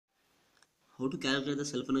How to calculate the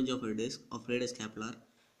self energy of a disk of radius capital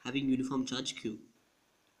having uniform charge Q.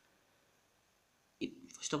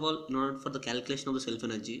 First of all, in order for the calculation of the self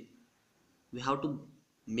energy, we have to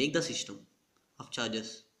make the system of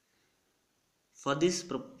charges. For this,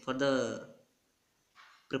 for the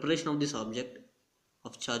preparation of this object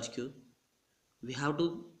of charge Q, we have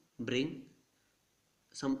to bring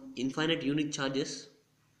some infinite unit charges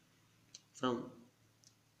from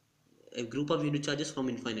a group of unit charges from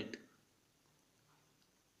infinite.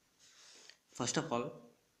 First of all,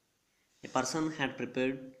 a person had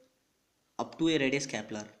prepared up to a radius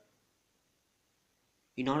capital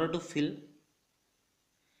in order to fill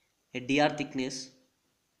a dr thickness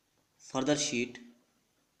further sheet.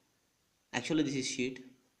 Actually, this is sheet.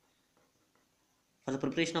 For the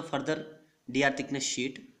preparation of further dr thickness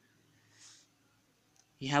sheet,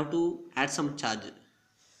 you have to add some charge.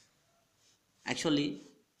 Actually,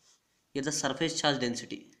 here the surface charge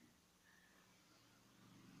density.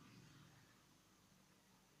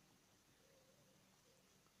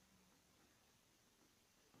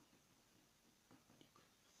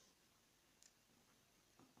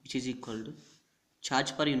 Which is equal to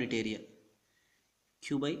charge per unit area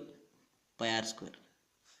Q by pi r square.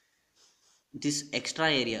 This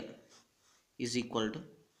extra area is equal to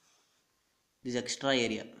this extra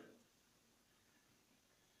area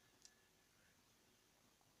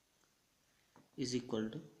is equal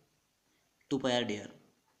to 2 pi r dr,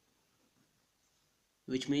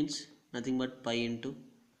 which means nothing but pi into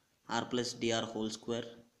r plus dr whole square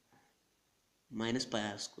minus pi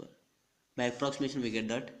r square. By approximation we get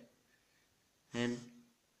that, and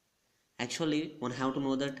actually one have to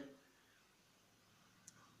know that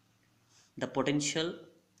the potential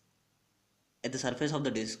at the surface of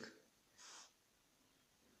the disk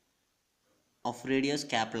of radius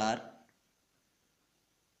capital R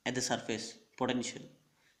at the surface potential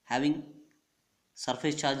having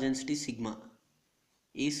surface charge density sigma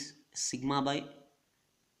is sigma by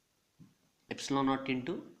epsilon naught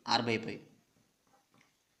into r by pi,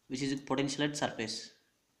 which is potential at surface.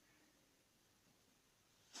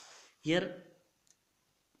 Here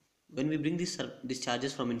when we bring these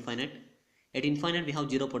charges from infinite, at infinite we have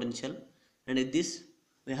zero potential, and at this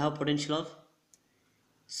we have potential of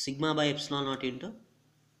sigma by epsilon naught into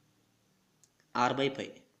r by pi.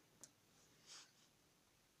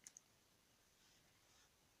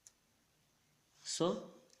 So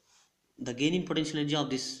the gain in potential energy of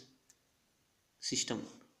this system,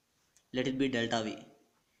 let it be delta V,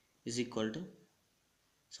 is equal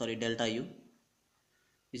to delta U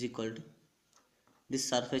is equal to this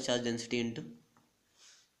surface charge density into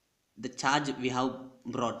the charge we have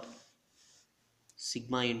brought,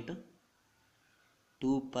 sigma into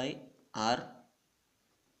 2 pi r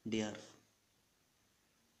dr,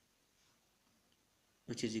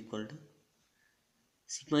 which is equal to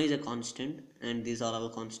sigma is a constant and these are all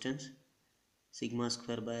constants. Sigma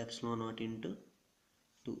square by epsilon naught into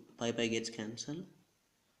 2 pi gets cancelled,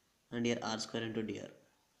 and here r square into dr.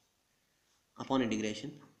 Upon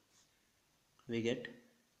integration we get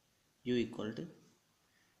u equal to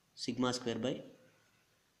sigma square by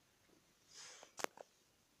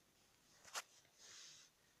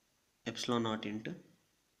epsilon naught into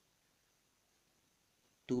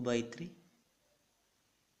 2 by 3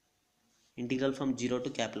 integral from 0 to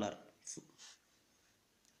capital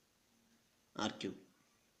R cube,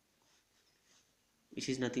 which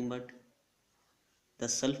is nothing but the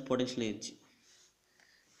self potential energy.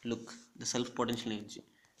 Look, the self potential energy.